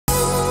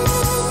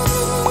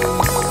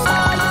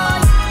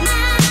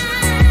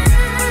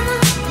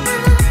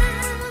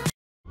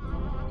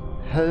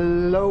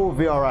Hello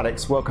VR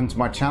addicts, welcome to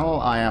my channel.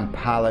 I am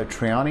Paolo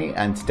Trianni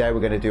and today we're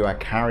going to do a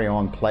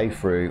carry-on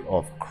playthrough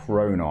of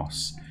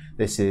Chronos.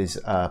 This is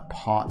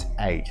part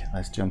 8.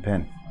 Let's jump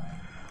in.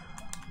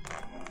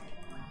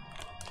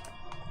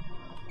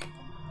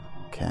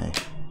 Okay,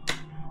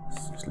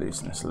 let's just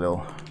loosen this a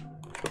little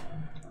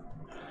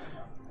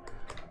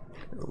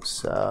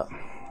set.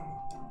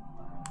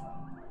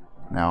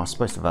 Now I was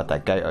supposed to have had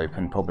that gate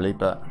open probably,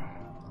 but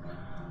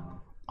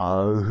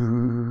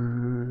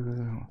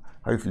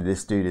hopefully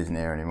this dude isn't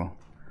here anymore.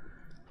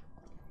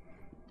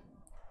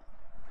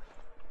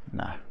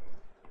 Nah.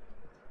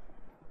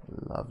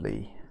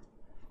 Lovely.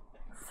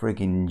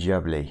 Friggin'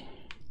 jubbly.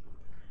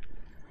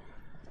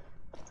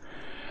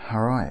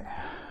 Alright.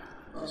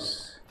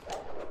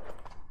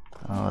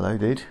 Oh, hello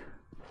dude.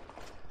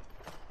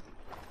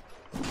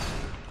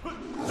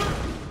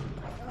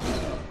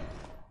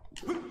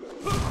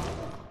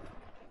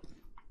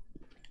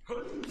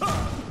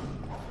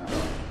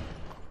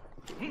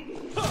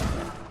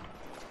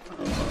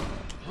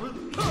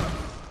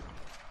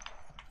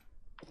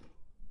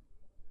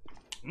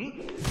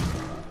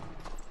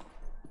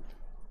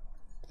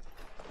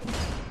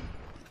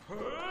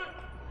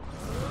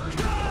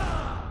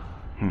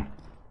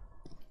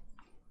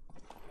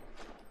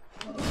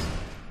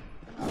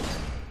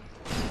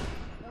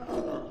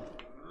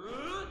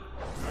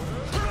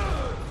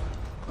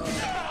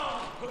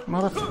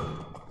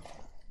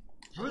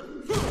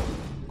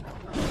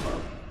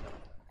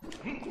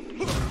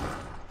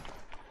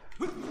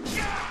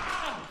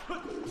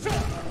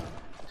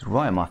 It's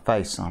right in my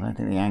face. I don't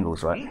think the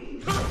angle's right.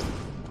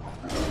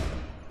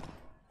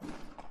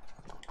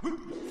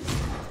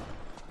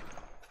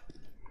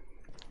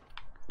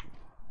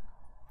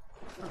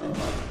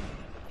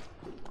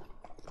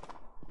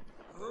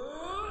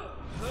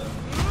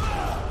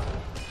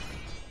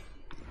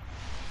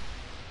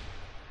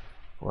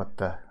 What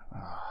the?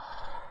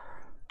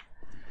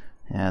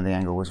 Yeah, the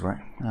angle was right.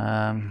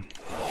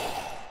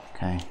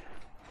 Okay.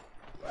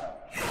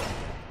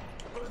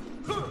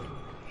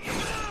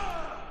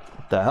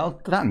 What the hell?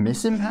 Did that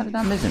miss him? How did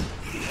that miss him?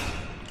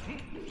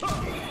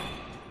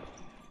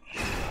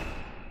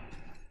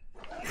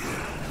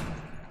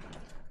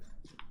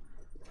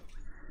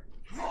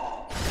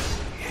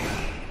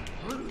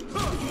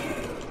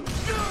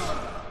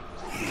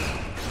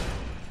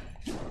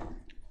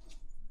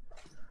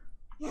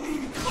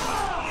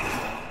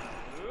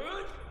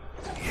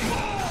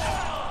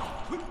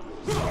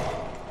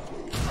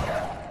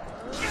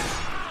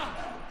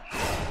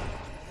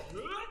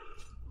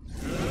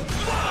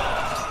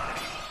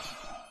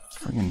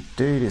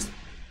 Dude, it's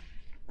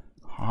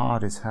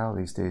hard as hell,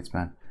 these dudes,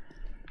 man.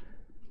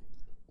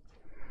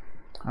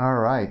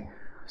 Alright,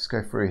 let's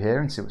go through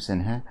here and see what's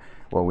in here.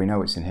 Well, we know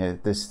what's in here.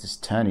 This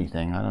turny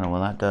thing, I don't know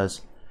what that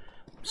does.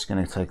 I'm just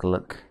going to take a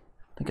look.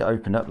 I think it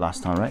opened up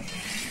last time, right?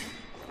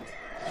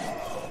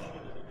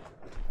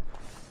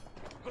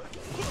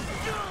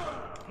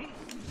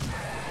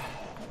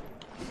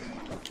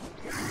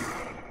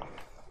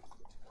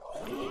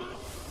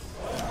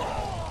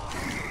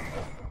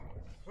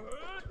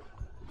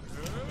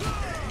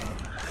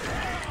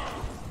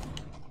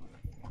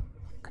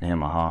 I can hear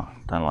my heart.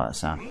 Don't like that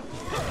sound.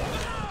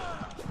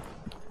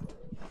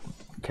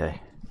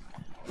 Okay.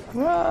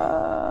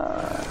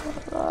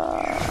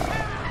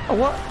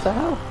 What the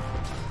hell?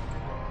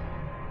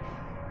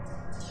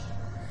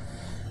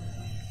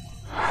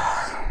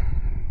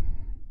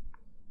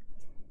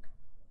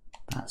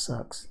 That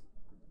sucks.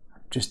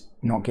 Just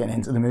not getting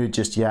into the mood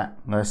just yet.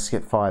 Let's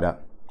get fired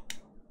up.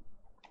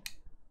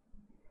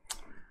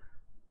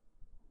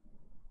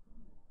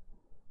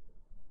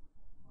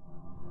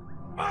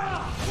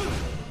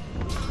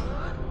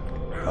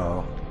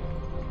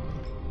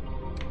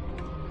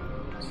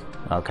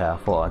 Okay, I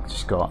thought I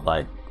just got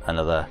like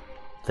another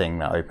thing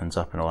that opens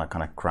up and all that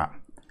kind of crap.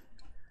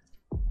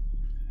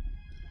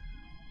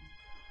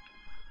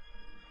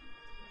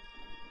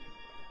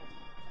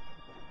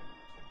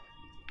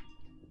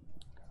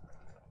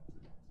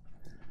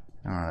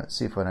 Alright, let's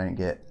see if I don't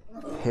get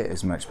hit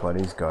as much by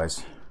these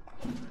guys.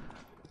 I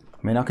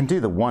mean, I can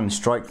do the one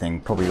strike thing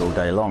probably all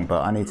day long,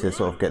 but I need to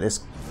sort of get this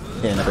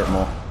in a bit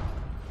more.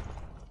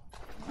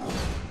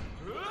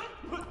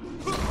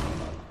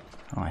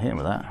 Oh, I hit him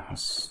with that.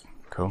 That's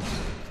cool.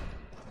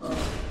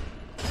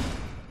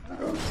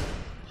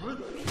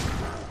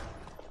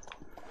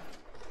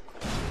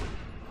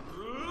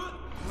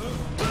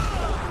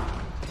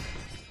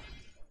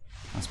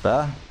 That's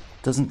better.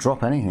 Doesn't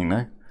drop anything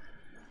though.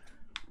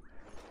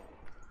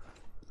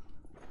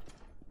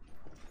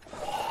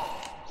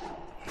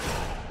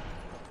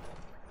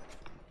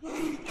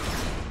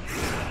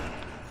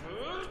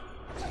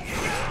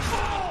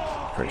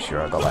 Pretty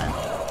sure I got that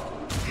in.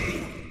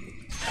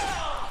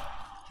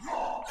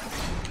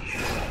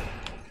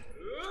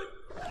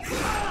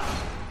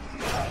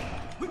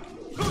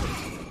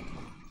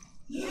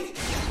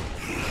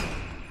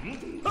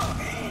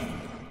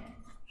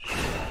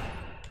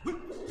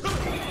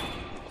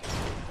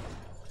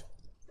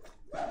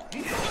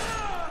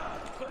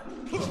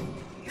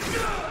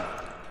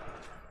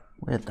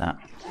 Weird that.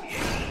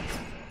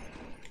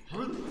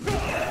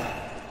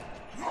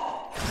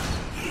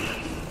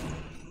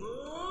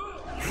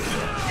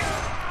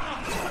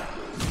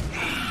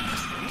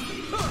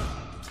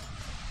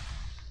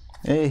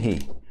 Hey,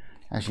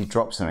 actually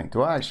dropped something.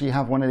 Do I actually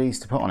have one of these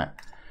to put on it?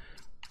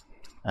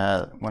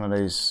 One of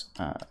those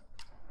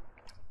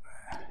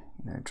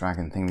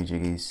dragon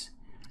thingy-jiggies.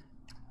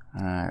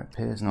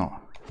 Appears not.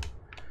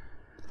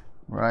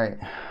 Right.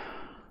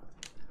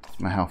 What's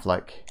my health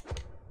like?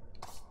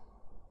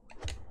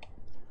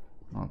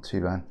 Not too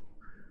bad.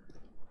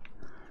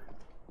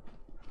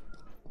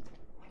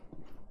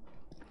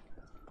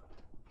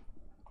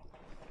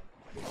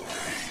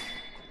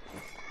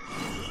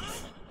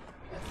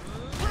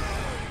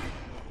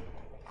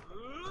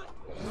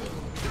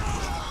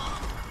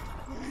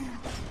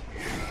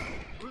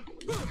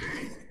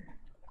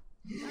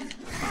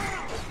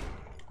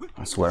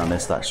 I swear I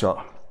missed that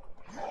shot.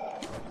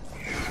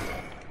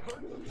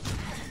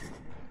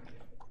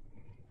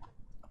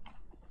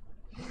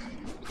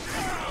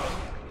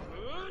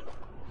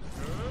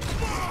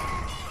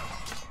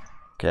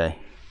 Okay.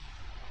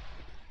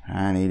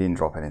 And he didn't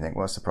drop anything.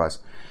 What a surprise.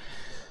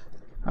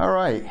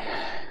 Alright.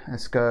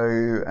 Let's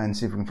go and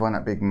see if we can find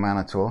that big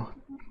Minotaur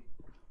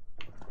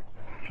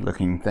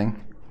looking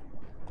thing.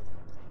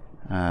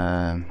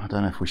 I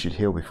don't know if we should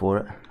heal before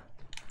it.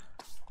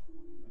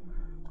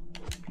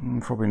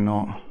 Probably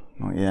not.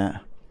 Not yet.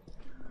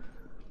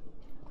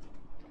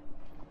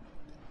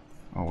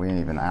 Oh, we ain't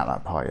even at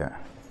that part yet.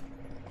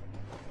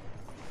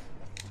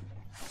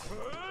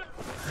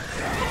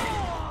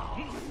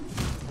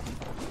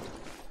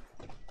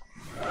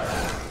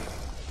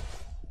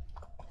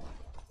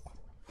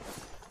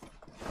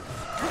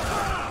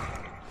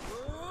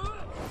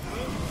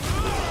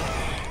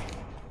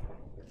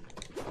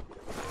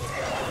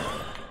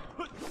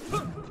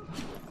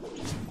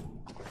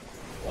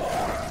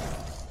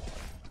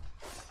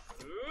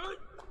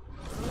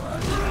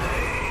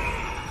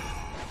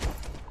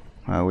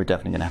 Well, we're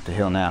definitely going to have to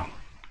heal now.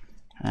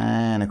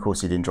 And of course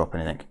he didn't drop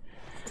anything.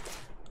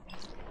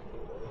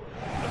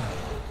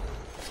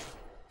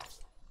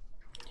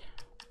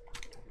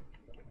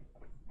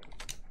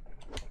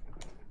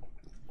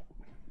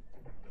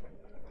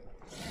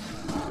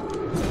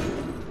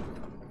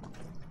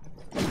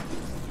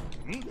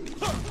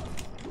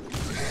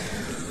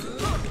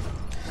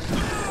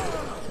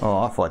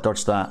 Oh, I thought I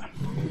dodged that.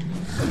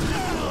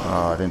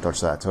 Oh, I didn't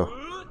dodge that at all.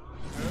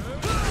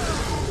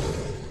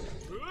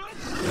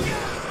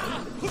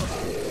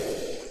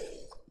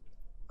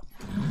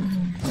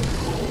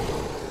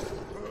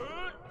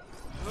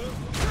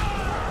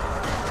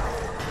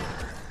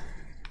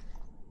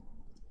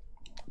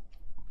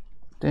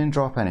 Didn't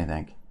drop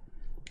anything.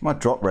 My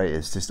drop rate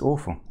is just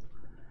awful.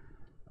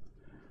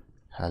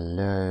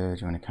 Hello, do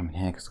you want to come in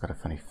here? Because I've got a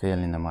funny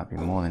feeling there might be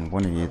more than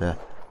one of you there.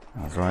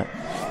 That was right.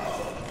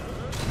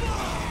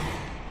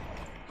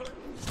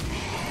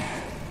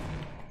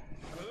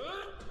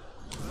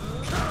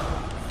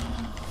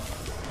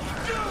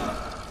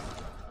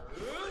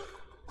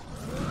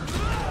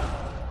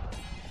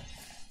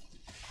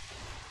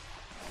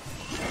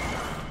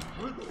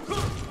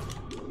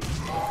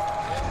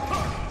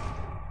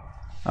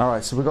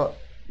 Alright, so we've got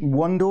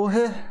one door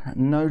here,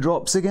 no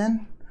drops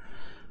again.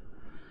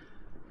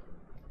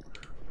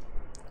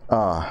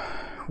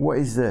 What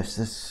is this?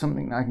 There's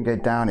something that I can go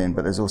down in,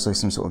 but there's also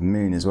some sort of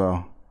moon as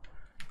well.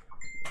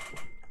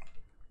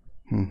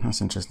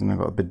 That's interesting. I've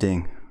got a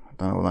bidding. I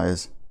don't know what that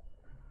is.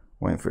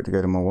 Waiting for it to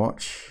go to my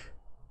watch.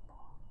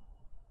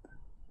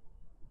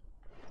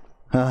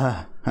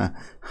 I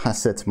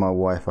said to my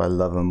wife I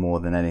love her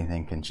more than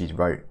anything, and she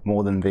wrote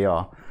more than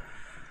VR.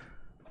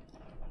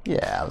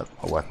 Yeah, I love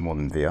my wife more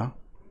than VR.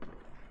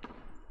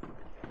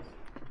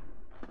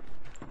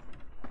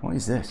 What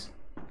is this?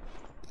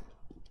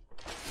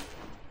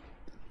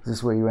 Is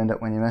this where you end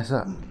up when you mess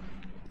up?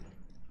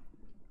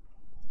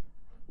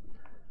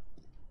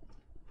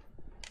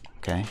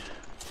 Okay.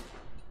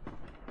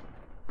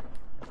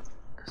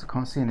 Because I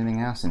can't see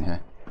anything else in here.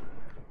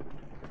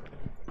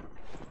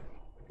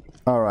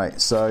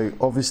 Alright, so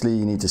obviously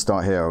you need to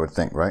start here, I would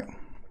think, right?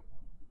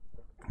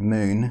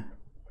 Moon.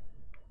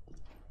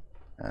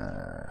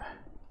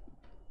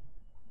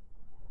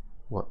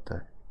 What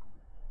the?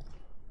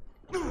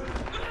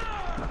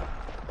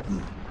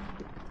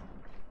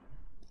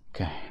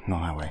 Okay,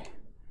 not that way.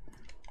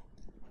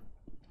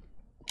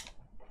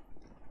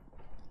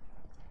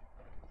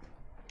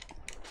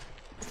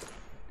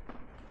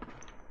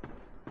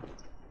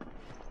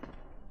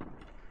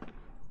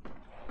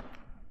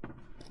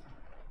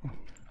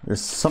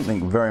 There's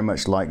something very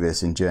much like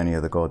this in Journey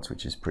of the Gods,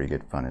 which is pretty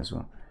good fun as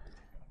well.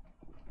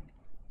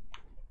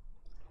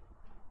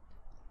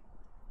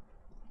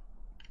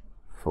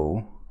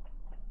 Full.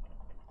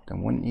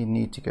 Then wouldn't you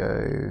need to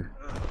go...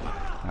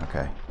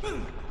 Okay.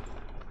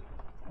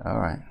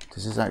 Alright,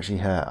 does this actually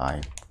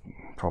hurt?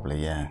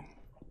 Probably, yeah.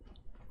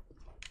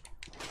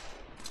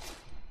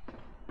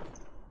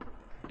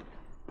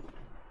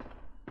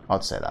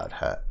 I'd say that would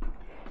hurt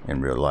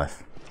in real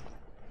life.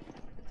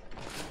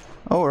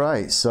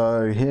 Alright,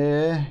 so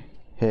here,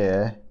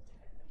 here,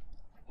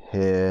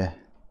 here,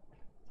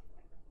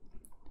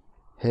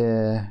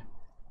 here,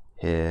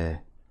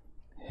 here,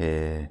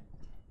 here,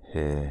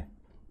 here,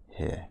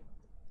 here.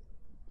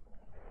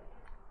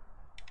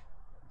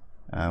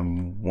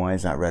 Why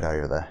is that red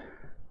over there?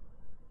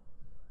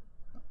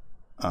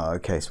 Oh,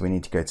 okay, so we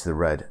need to go to the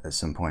red at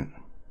some point.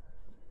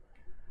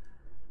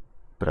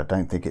 But I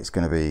don't think it's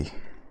going to be...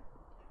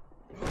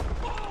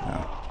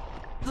 No.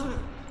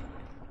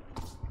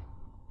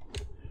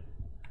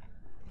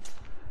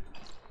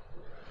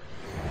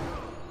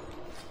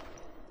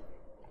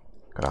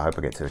 God, I hope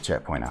I get to the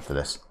checkpoint after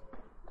this.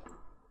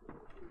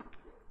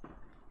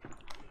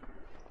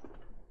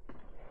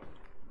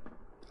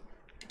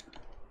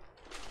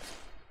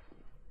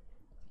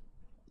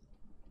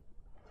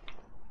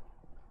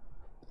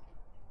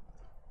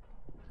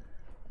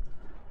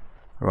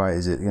 Right,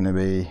 is it going to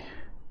be...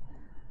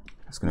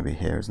 It's going to be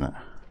here, isn't it?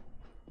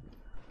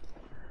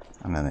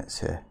 And then it's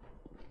here.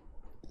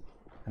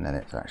 And then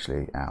it's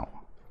actually out.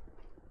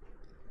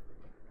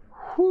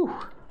 Whew!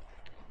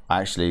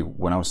 Actually,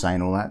 when I was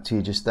saying all that to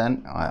you just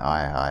then,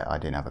 I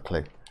didn't have a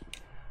clue.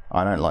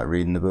 I don't like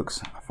reading the books.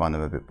 I find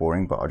them a bit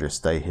boring, but I'll just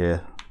stay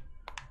here.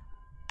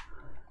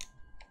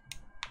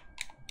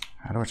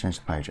 How do I change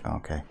the page? Oh,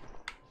 okay.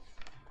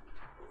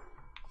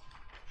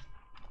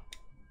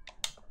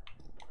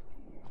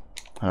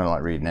 I don't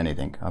like reading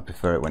anything. I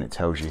prefer it when it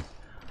tells you.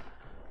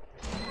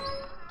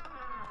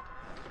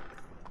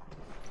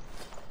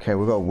 Okay,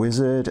 we've got a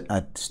wizard,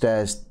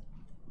 stairs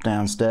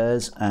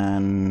downstairs,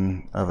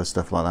 and other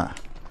stuff like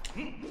that.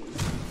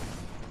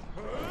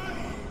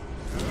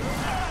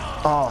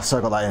 Oh, so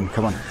I got that in.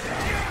 Come on.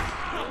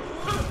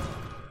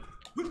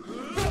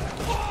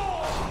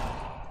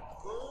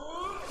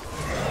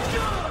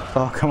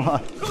 Oh, come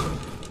on.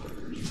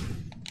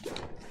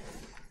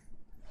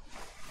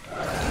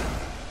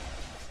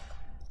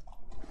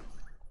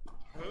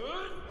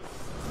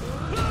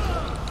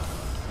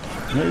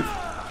 Move.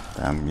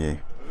 Damn you.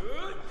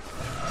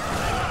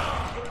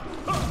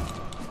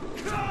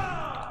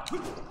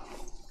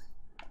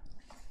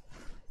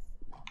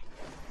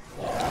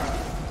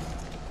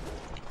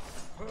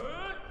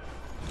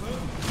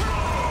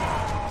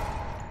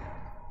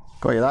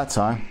 Got you that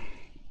time,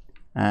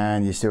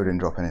 and you still didn't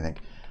drop anything.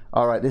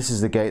 All right, this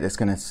is the gate that's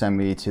going to send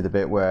me to the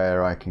bit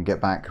where I can get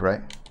back,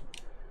 right?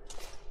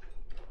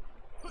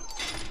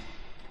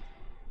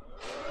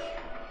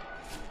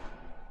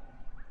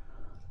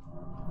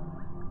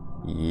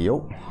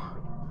 Yup.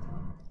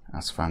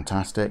 That's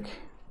fantastic.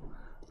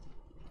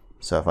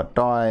 So if I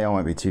die, I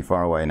won't be too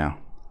far away now.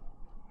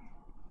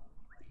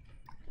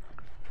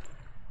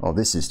 Oh,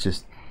 this is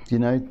just, you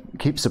know,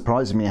 keeps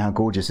surprising me how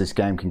gorgeous this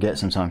game can get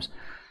sometimes.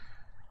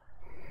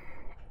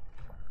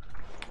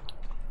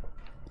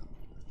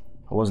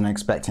 I wasn't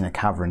expecting a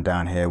cavern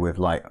down here with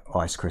like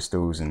ice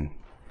crystals and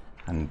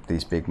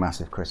these big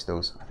massive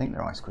crystals. I think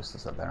they're ice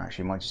crystals up there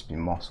actually, it might just be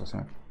moss or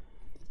something.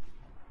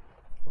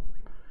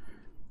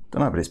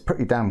 Don't know, but it's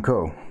pretty damn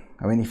cool.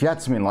 I mean, if you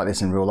had something like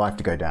this in real life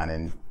to go down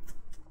in,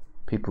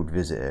 people would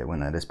visit it,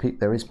 wouldn't there?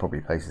 There is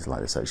probably places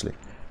like this actually.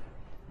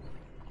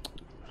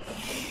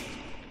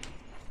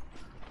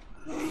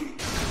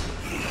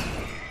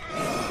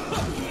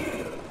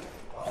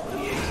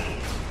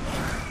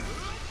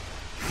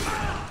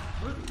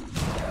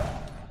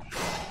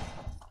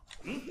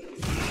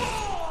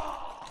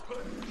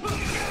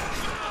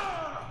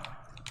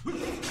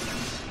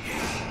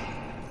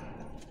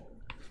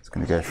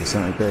 Gonna go for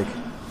something big.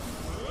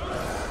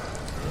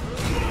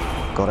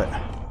 Got it.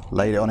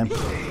 Laid it on him.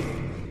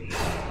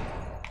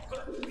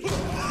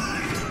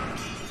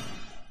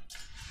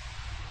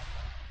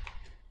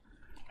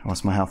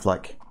 What's my health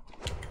like?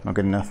 Not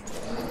good enough.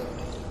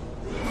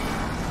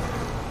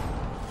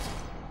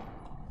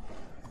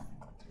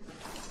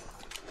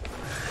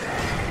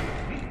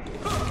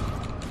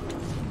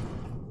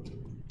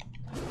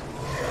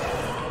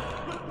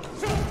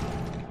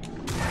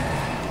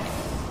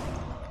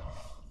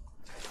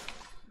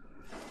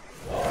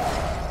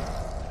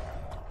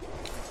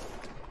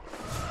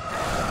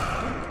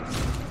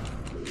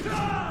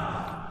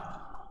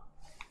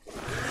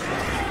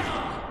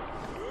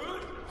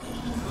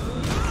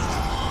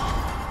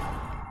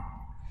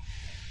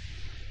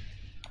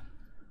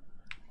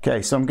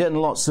 Okay, so I'm getting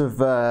lots of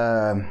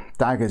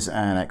daggers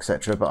and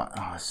etc. But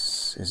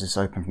is this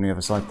open from the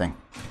other side thing?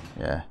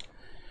 Yeah.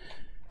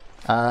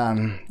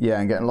 Yeah,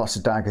 I'm getting lots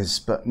of daggers,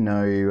 but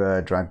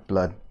no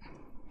blood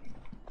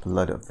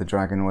of the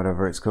dragon,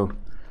 whatever it's called.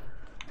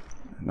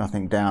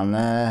 Nothing down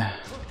there.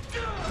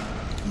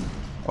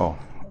 Oh,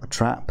 a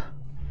trap.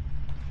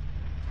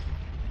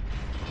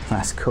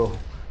 That's cool.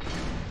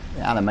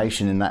 The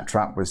animation in that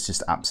trap was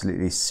just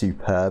absolutely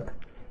superb.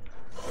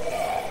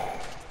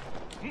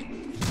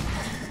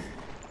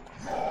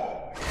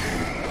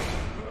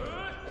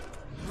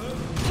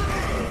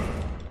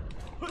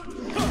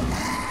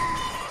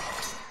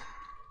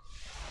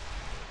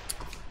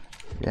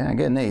 Yeah, I'm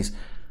getting these.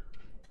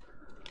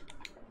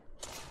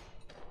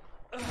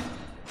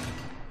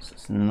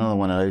 It's another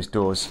one of those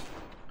doors.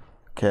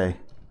 Okay.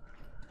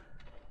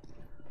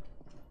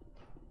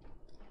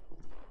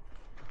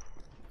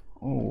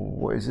 Oh,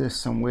 what is this?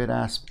 Some weird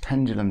ass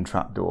pendulum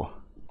trapdoor.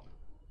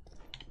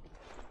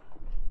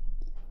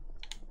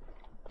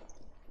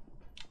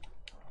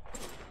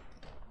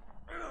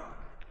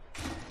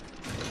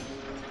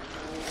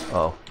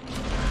 Oh.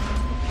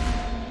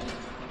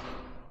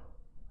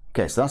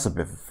 Okay, so that's a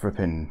bit of a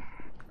flipping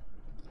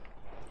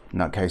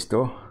nutcase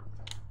door.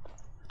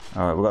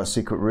 Alright, we've got a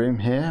secret room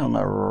here on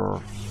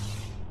the...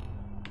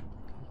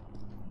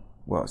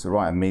 Well, it's the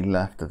right and me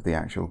left of the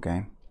actual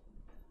game.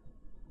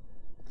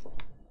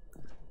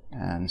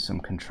 And some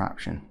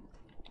contraption.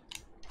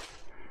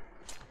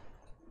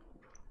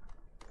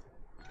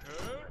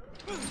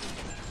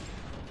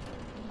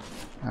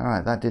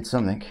 Alright, that did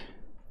something.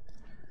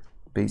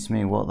 Beats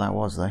me what that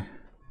was though.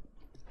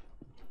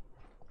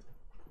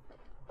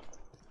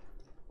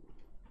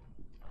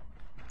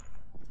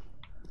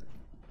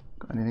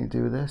 Got anything to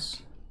do with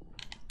this?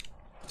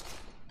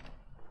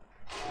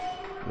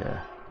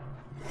 Yeah.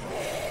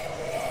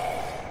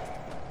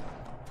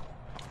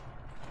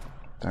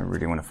 Don't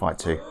really want to fight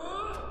too.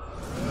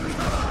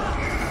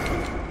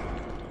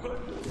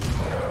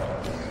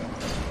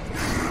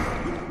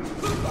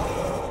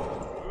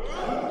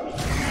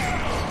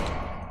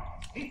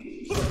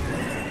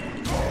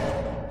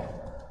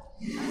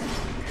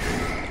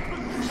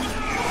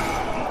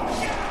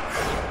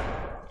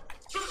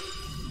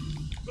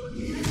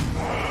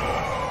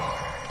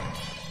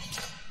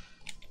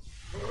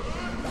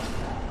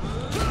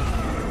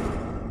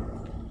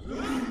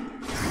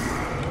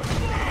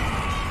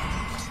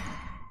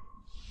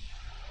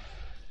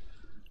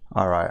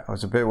 Alright, I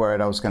was a bit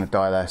worried I was going to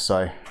die there,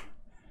 so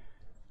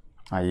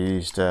I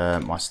used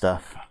my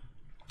stuff.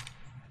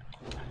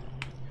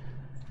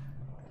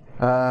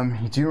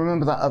 Do you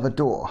remember that other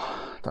door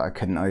that I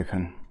couldn't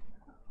open?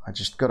 I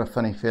just got a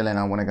funny feeling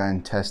I want to go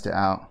and test it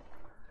out.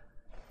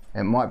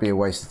 It might be a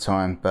waste of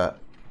time, but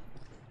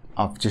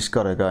I've just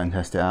got to go and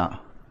test it out.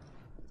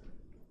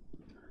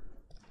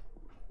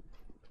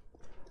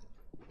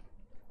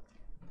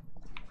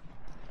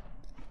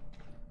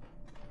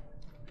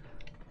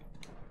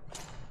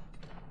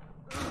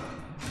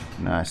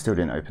 No, I still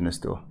didn't open this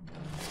door.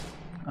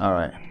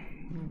 Alright,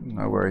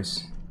 no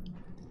worries.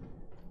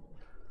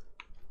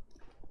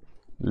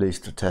 At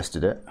least I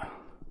tested it.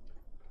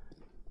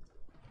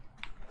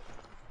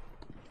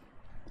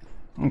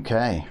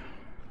 Okay.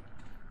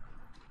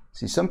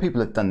 See, some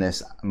people have done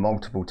this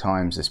multiple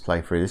times, this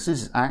playthrough. This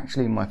is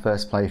actually my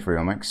first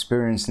playthrough. I'm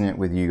experiencing it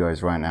with you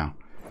guys right now.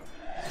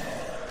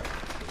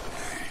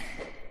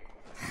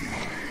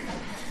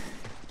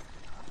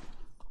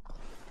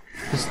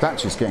 This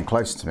statue's getting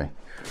closer to me.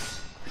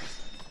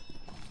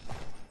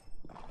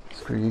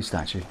 Screw you,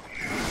 statue.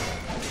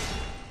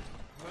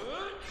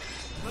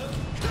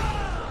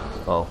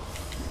 Oh.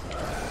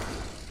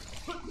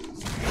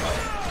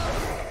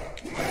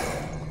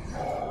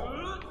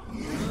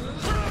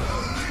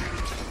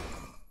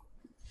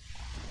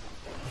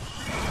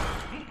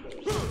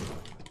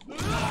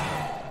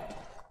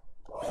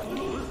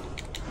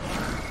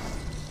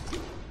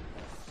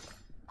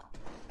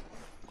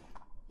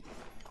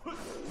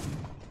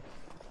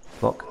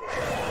 Fuck.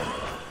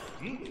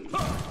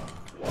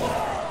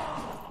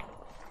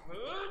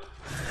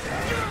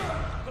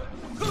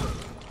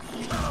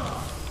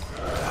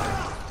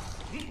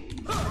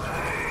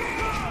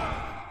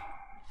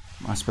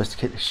 I'm supposed to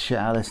kick the shit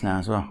out of this now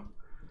as well.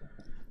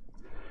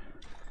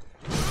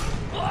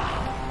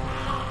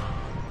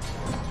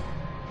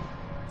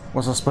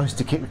 Was I supposed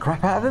to kick the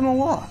crap out of him or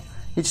what?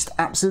 He just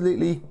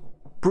absolutely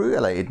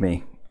brutalated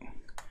me.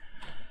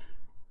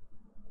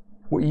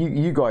 What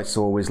you guys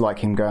saw was like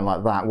him going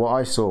like that. What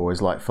I saw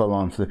was like full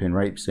on flipping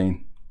rape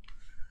scene.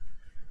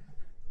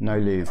 No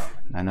lube,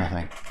 no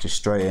nothing, just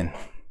straight in.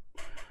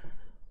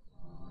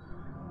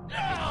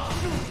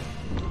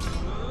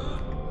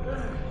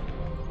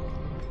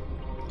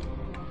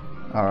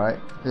 Alright,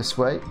 this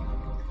way.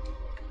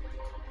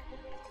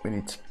 We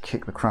need to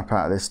kick the crap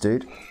out of this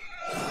dude.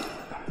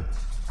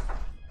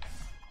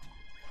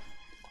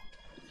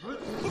 Oh,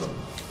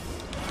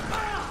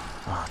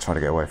 try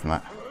to get away from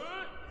that.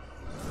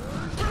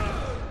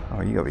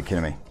 Oh, you gotta be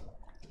kidding me.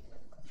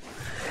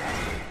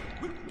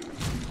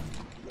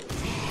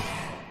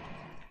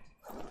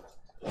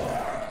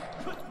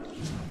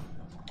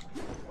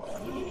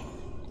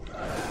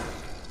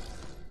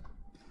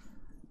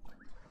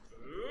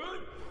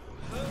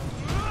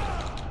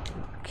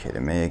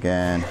 Kidding me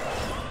again.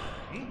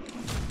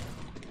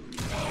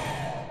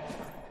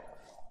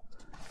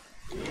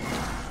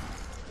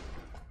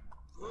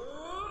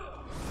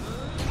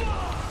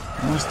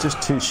 I was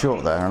just too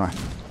short there, aren't I?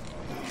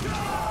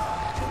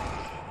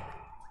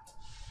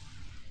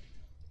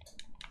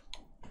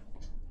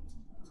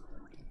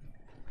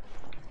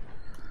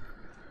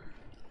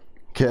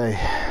 Okay,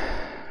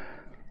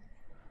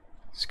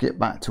 let's get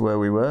back to where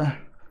we were.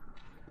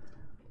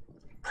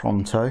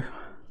 Pronto.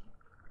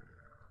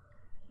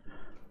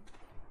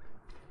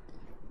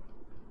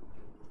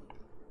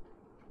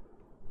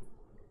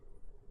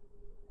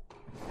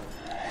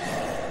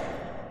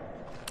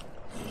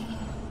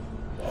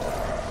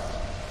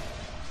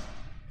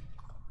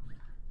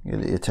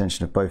 Get the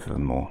attention of both of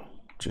them more.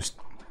 Just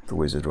the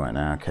wizard right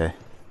now, okay.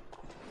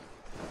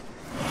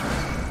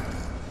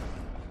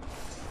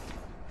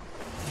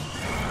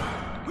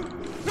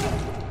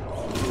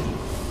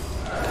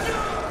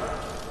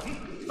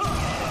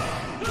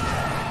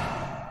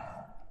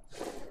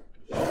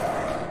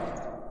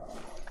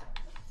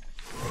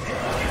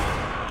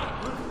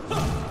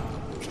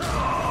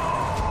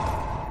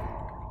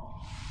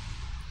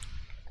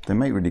 They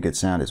make really good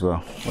sound as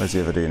well. Where's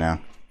the other dude now?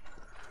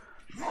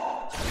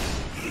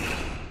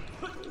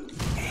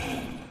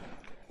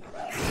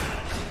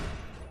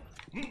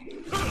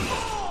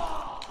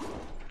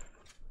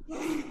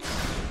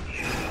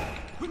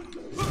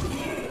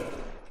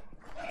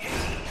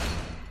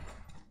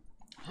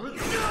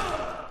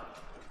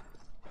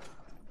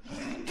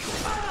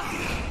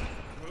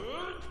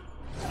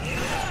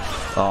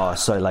 Oh, I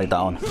so laid that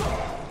on.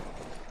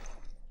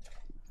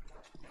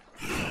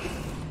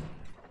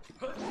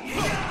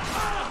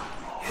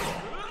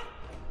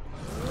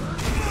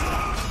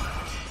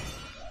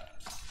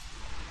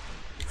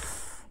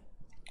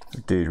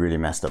 The dude really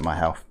messed up my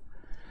health.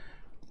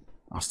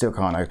 I still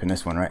can't open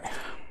this one, right?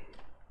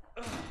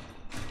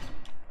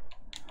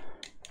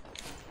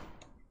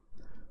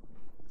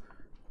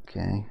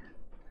 Okay.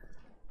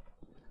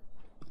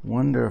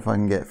 Wonder if I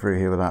can get through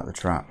here without the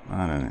trap.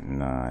 I don't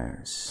know.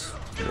 It's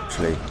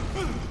literally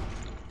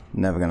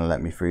never going to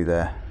let me through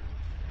there.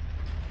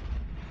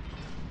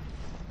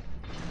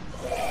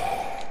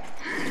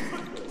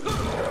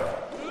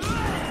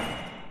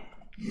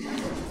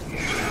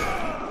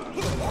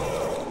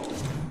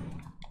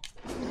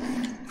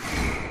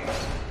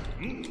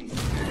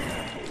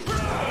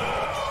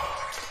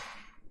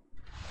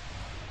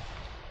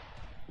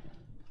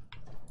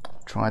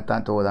 Tried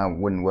that door, that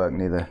wouldn't work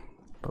neither.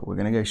 But we're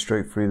going to go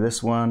straight through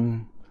this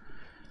one.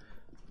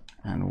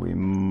 And we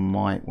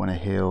might want to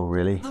heal,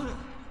 really.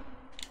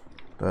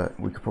 But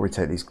we could probably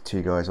take these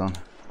two guys on.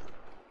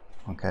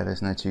 Okay,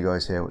 there's no two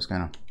guys here. What's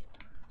going on?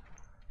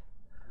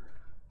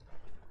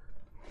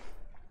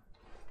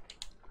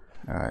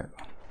 Alright.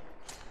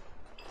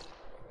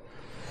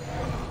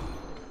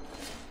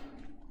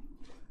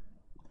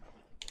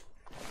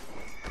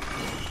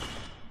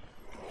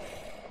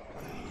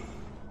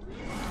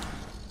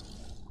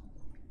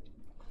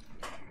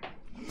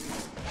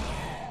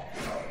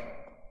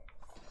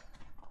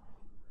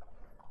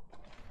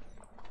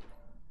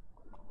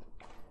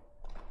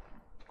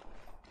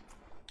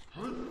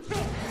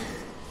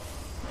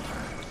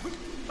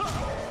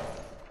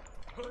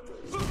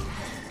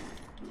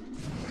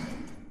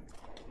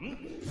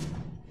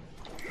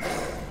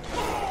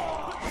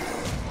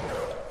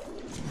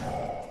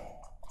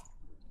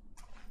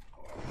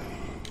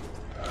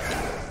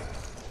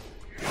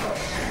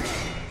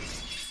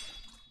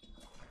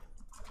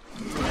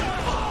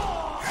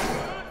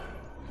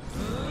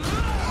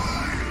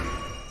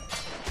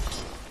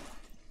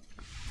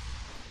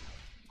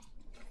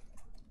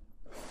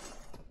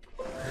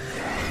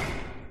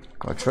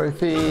 Got a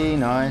trophy,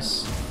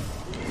 nice.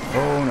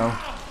 Oh no.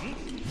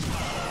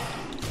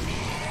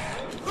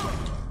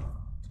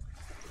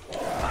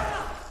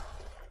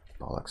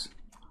 Bollocks.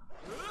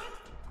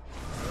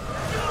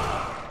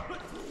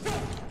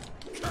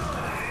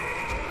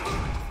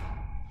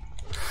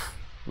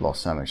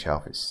 Lost so much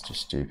health, it's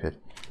just stupid.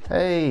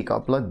 Hey, got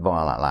a blood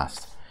vial at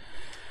last.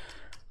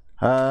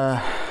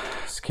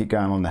 Let's keep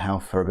going on the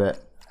health for a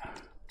bit.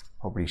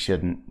 Probably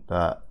shouldn't,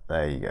 but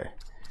there you go.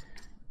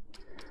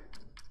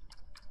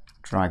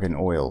 Dragon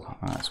oil,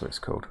 oh, that's what it's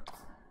called.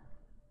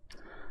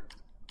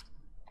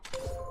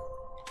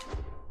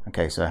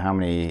 Okay, so how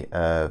many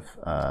of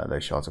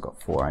those shards? I've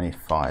got 4, I need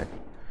 5.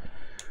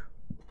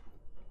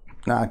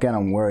 Now again,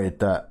 I'm worried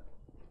that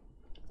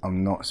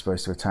I'm not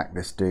supposed to attack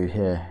this dude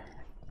here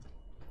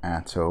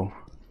at all.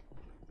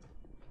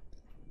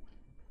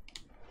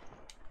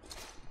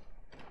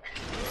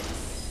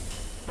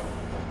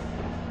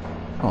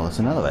 Oh, there's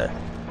another there.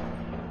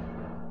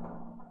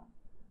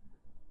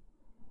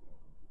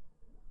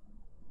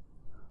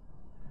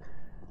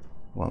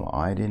 Well,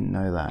 I didn't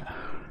know that.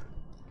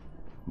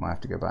 Might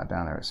have to go back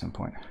down there at some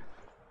point.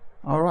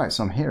 Alright,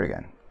 so I'm here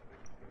again.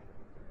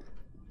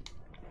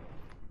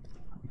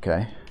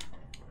 Okay.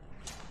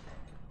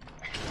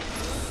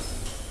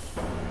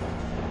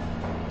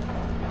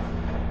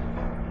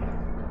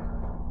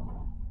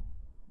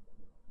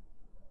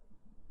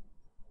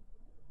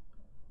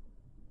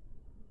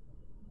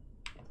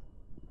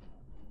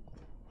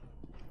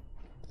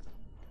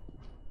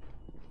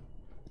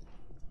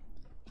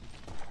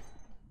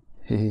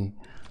 Hehe.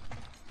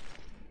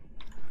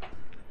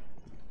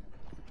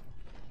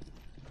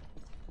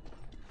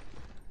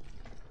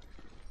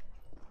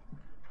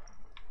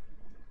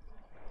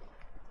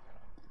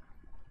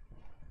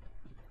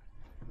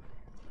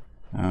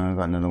 I've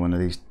got another one of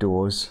these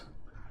doors.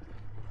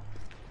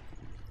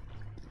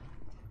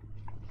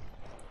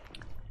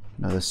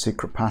 Another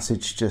secret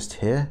passage just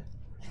here.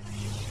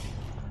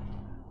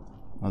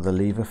 Another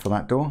lever for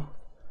that door.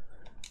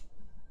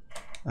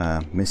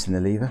 Missing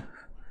the lever.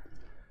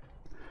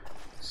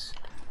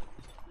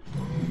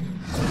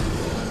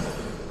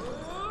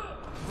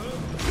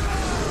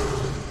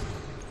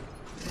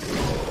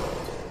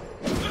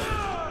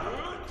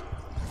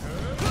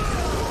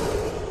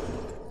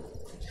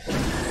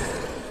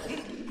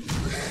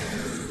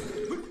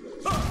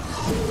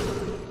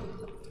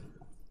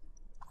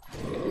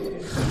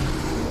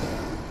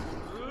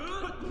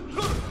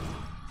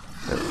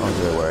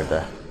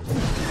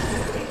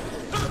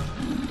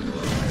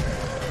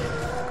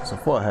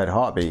 I thought I heard a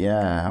heartbeat,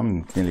 yeah,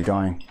 I'm nearly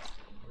dying.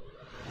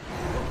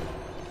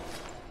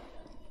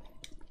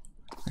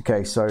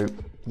 Okay, so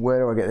where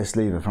do I get this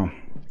lever from?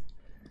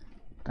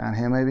 Down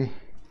here maybe?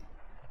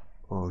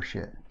 Oh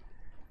shit.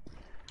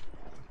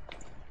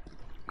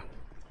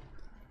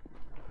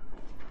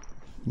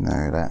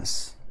 No,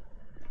 that's...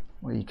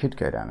 Well, you could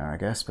go down there, I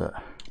guess, but...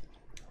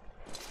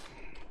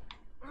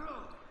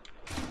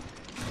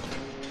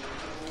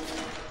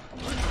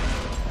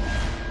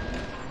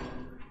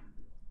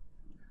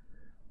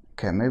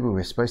 Okay, maybe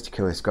we're supposed to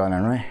kill this guy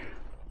now, right?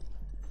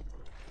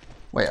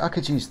 Wait, I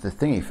could use the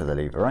thingy for the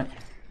lever, right?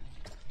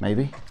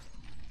 Maybe.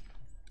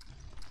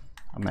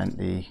 I meant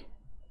the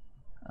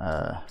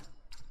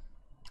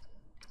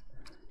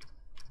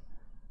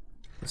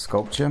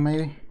sculpture,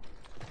 maybe?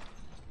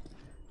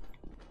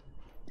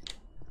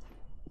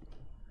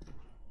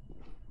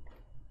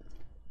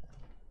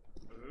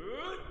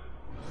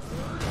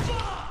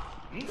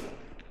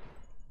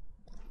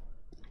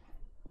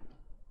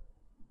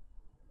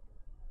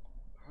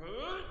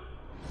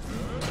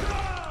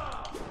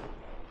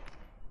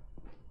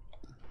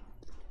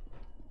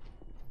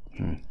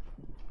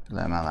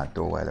 Let him out that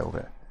doorway a little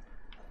bit.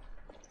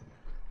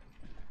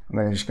 I'm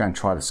going to just go and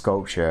try the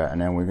sculpture,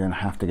 and then we're going to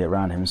have to get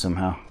around him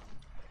somehow.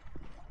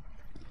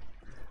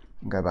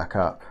 Go back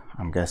up,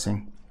 I'm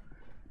guessing.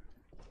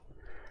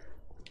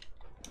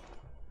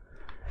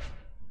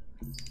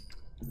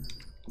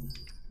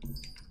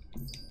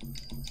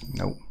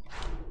 Nope.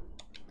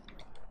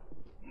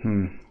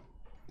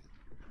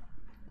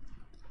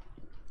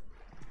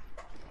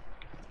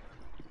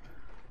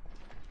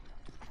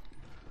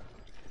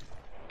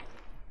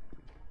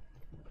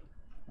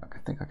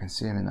 I think I can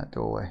see him in that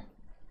doorway.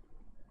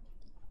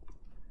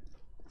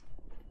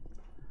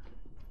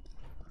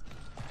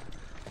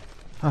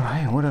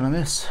 Alright, what did I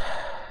miss?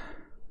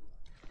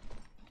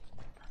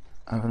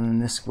 Other than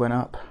this went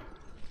up.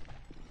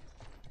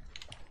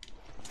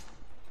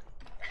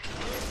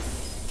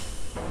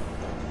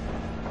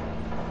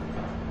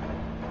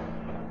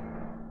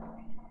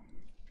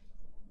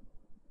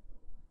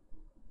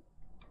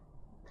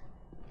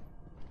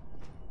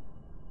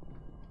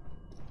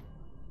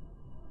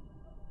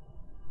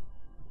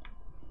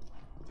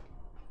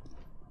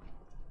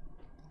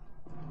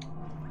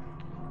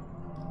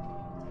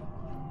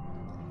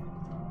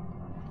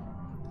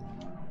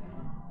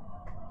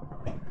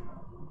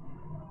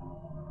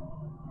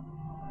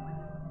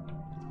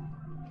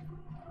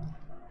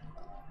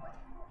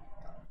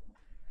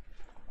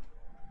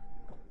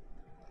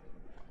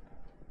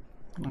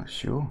 Not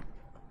sure.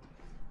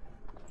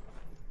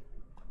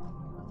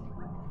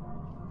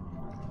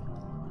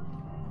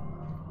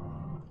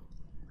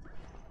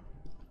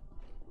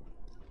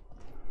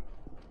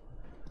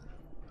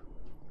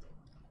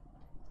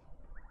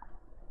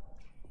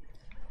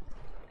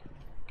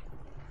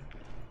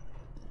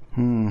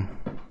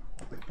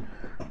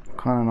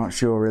 Kind of not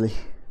sure really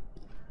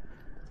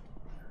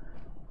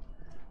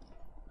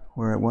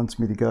where it wants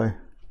me to go.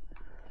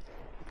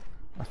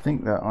 I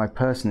think that I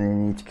personally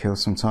need to kill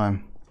some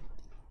time.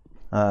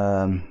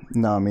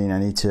 No, I mean I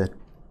need to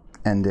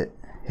end it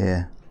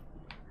here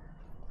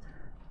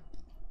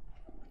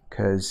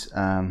because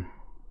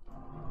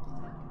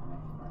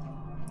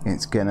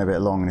it's getting a bit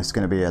long and it's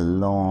going to be a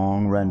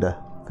long render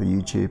for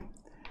YouTube.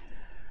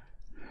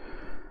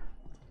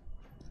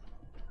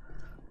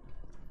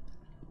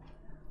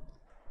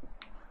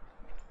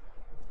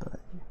 But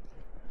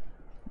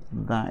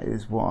that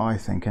is what I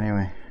think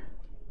anyway.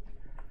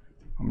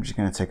 I'm just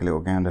going to take a little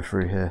gander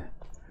through here.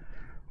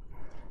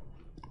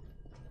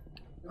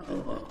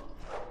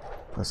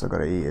 Plus I've got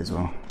to eat as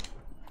well.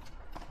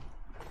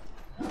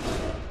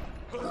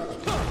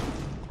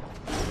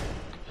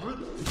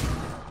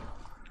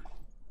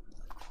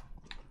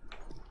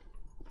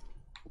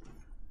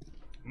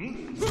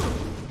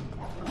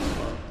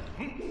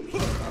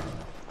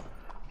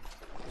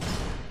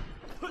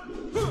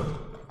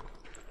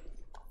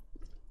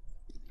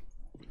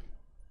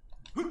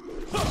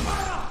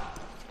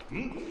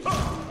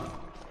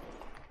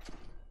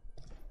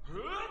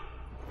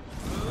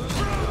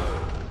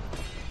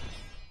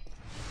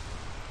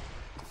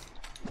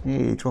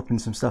 Hey, dropping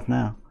some stuff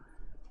now.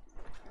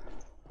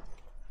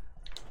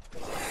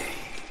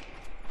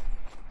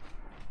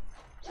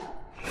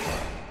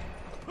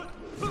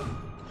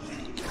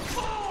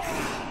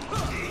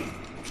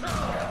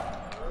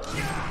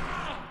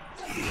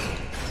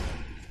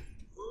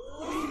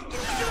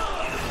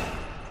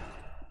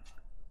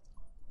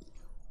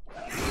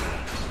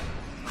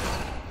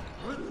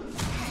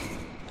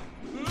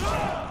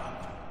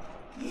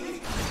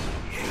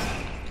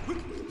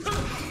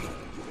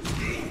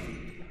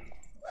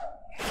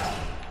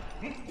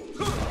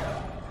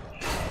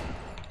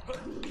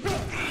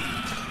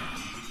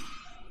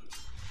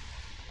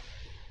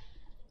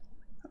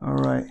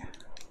 Alright,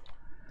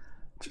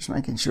 just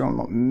making sure I'm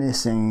not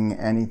missing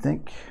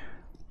anything.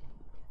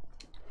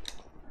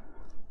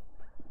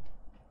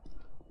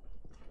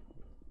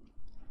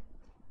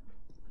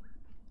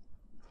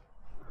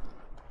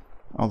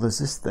 Oh, there's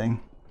this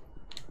thing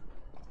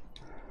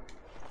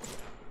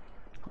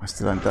I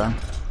still haven't done.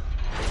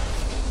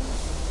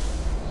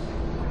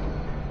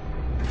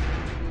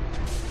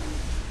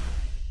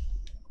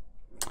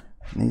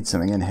 Needs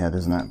something in here,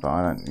 doesn't it? But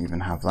I don't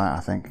even have that, I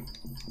think.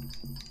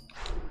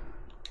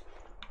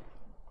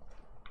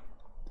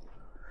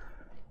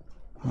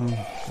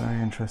 Oh,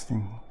 very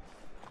interesting.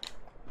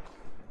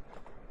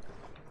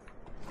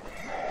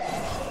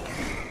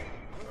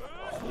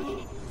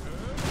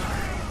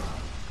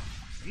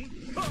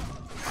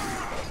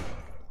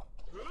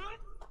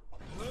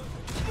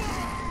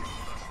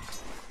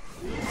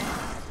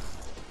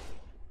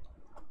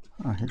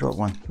 Oh, he dropped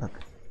one, look.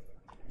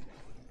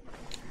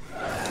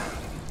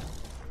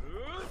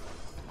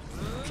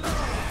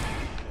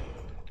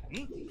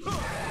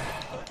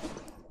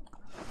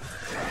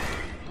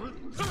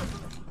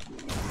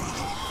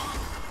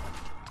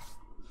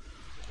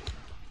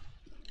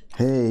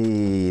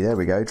 Hey, there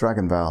we go,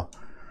 Dragon Val.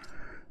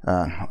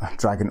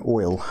 Dragon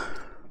Oil,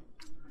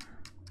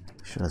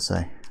 should I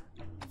say.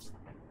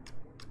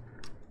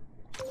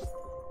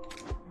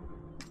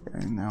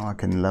 Okay, now I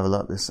can level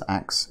up this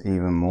axe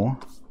even more.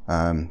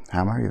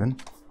 Hammer even.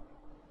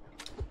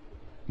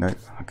 Nope,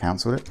 I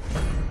cancelled it.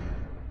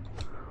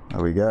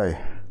 There we go.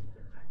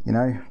 You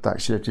know,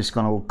 that should have just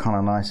gone all kind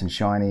of nice and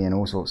shiny and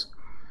all sorts.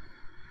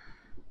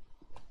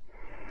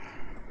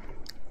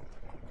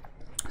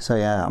 So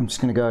yeah, I'm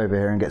just going to go over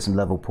here and get some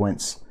level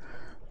points.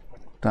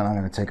 Then I'm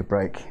going to take a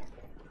break.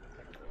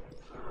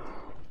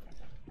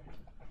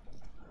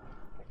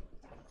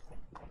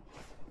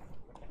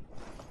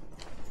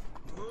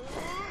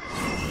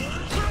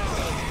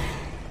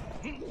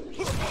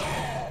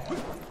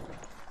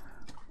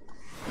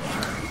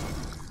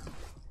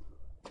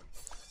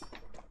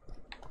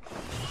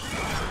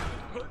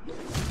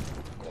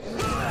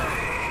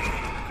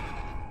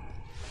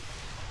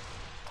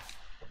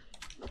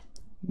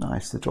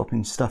 Nice, they're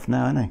dropping stuff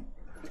now, aren't they?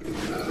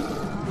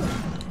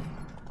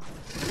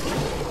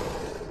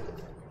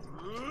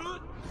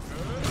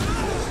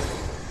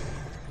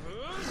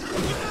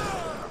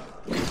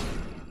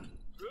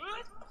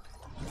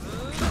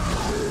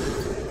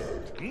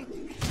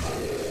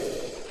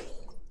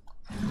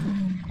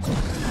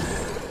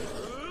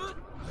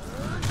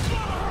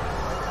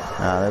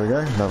 Ah, there we go,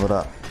 leveled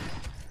up.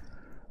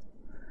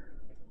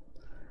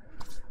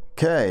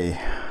 Okay.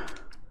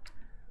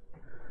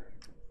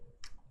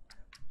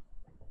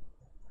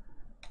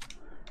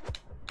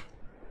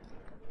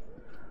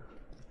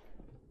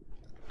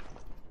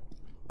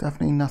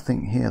 Definitely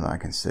nothing here that I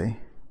can see.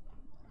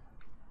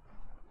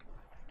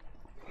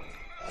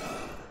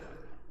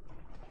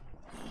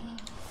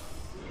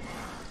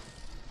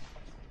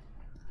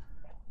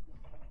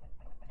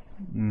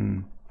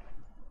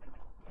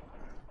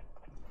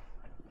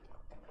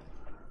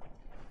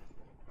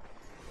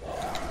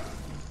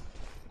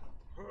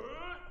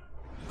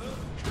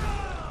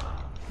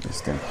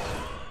 Missed him.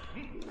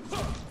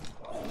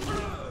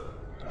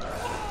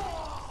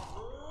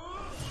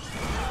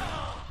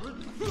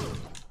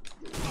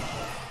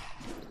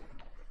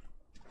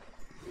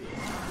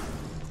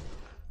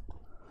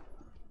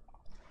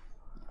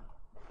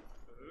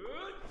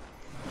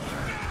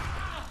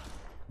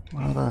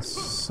 Well, they're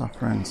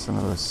suffering some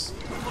of this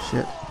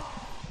shit.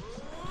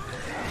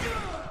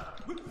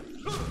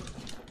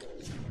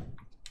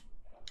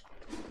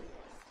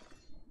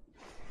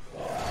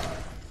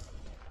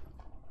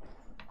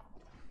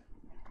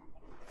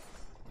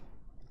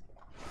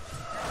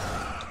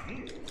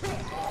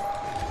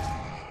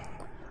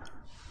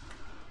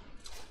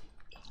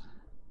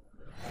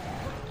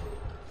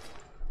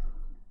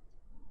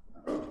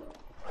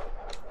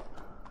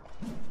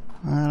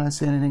 I don't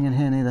see anything in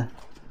here neither.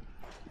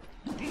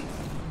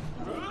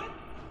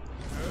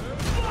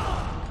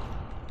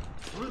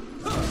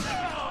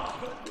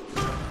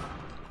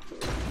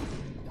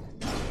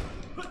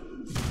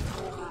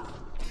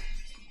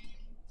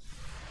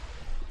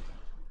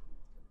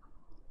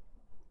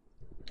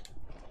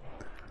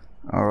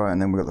 Alright,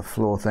 and then we've got the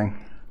floor thing.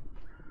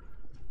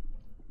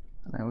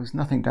 There was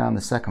nothing down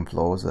the second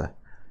floor, was there?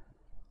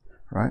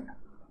 Right?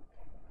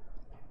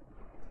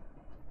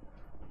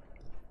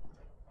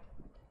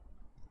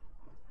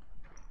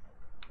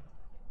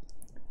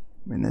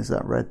 I mean, there's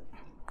that red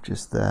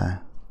just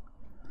there.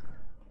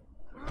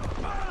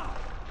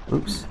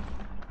 Oops.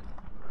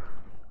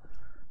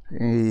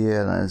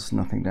 Yeah, there's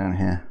nothing down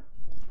here.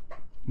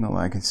 Not that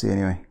I can see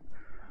anyway.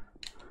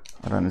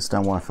 I don't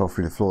understand why I fell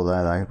through the floor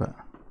there though, but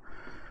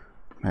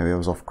maybe I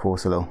was off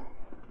course a little.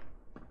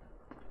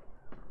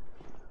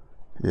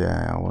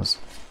 Yeah, I was.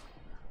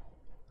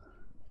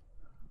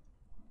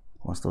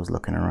 Whilst I was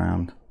looking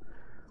around.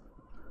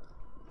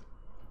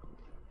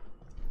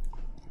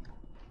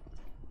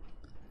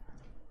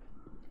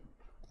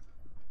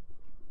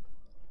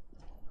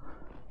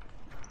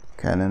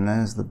 Okay, and then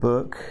there's the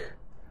book,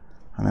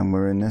 and then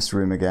we're in this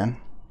room again.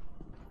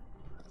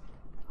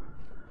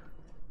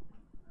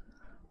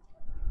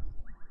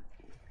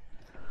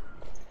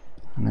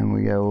 And then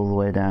we go all the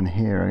way down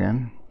here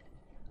again.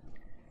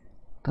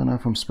 Don't know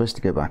if I'm supposed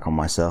to go back on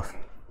myself.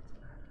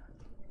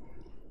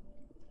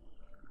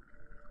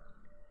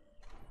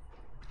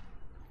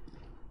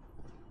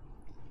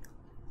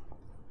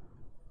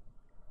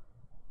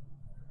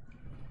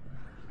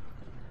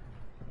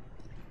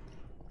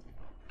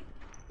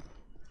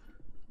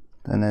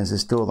 Then there's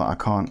this door that I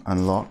can't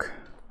unlock.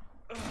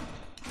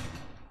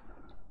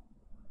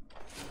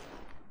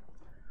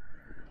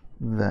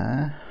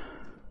 There.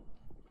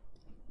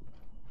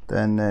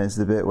 Then there's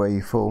the bit where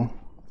you fall.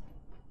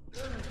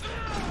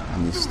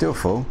 And you still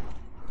fall.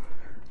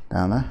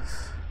 Down there.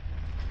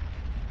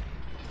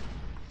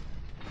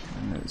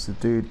 And there's a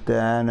dude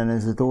there, and then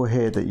there's a door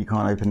here that you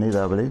can't open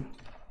either, I believe.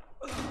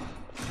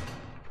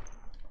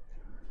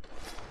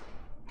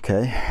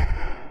 Okay.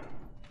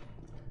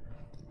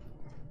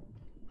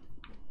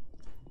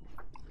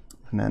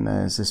 And then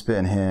there's this bit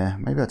in here.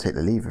 Maybe I'll take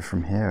the lever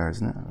from here,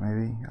 isn't it?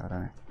 Maybe? I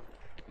don't know.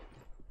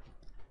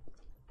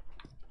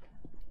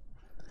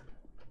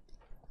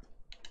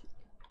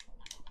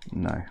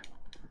 No.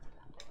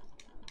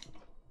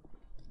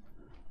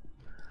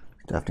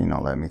 Definitely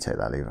not letting me take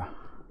that lever.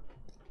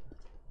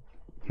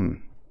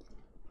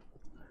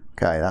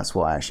 Okay, that's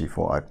what I actually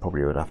thought I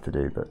probably would have to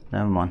do, but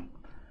never mind.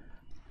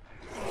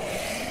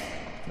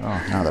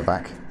 Oh, now they're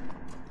back.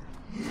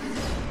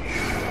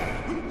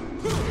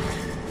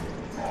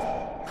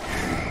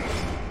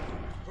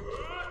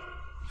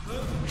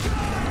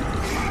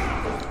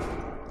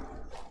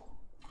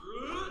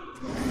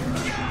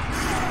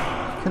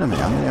 Kidding me,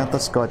 I nearly had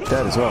this guy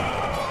dead as well.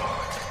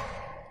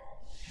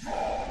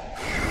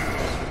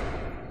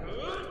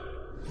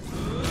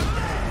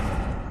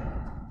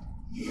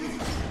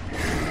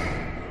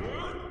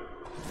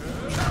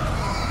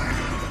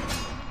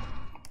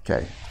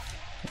 Okay,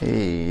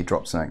 he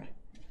dropped something.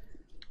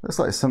 Looks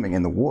like there's something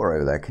in the water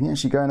over there. Can you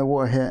actually go in the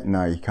water here?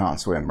 No, you can't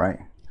swim, right?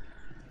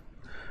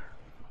 I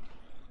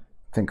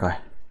think I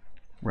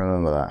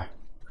remember that.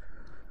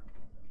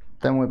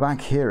 Then we're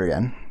back here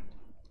again.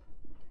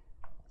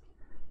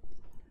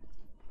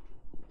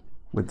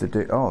 With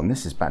the oh, and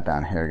this is back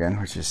down here again,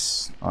 which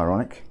is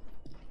ironic.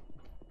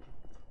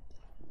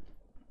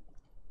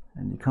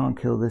 And you can't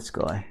kill this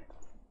guy.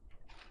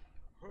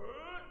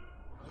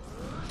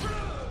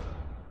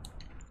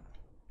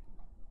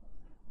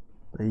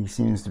 But he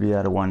seems to be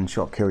able to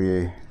one-shot kill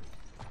you.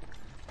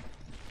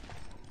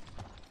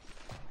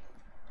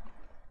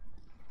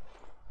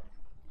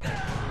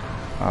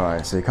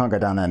 Alright, so you can't go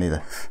down there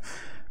neither.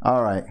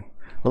 Alright,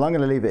 well I'm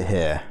going to leave it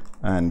here,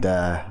 and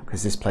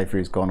because this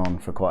playthrough's gone on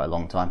for quite a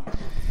long time.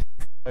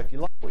 So if you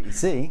like what you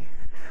see,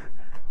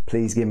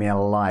 please give me a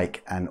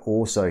like, and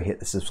also hit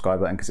the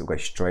subscribe button because it'll go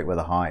straight where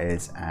the heart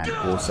is, and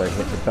also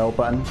hit the bell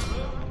button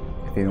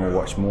if you want to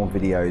watch more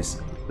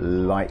videos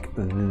like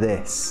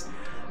this.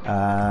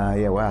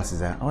 Yeah, what else is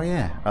there? Oh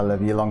yeah, I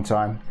love you a long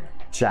time.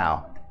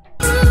 Ciao.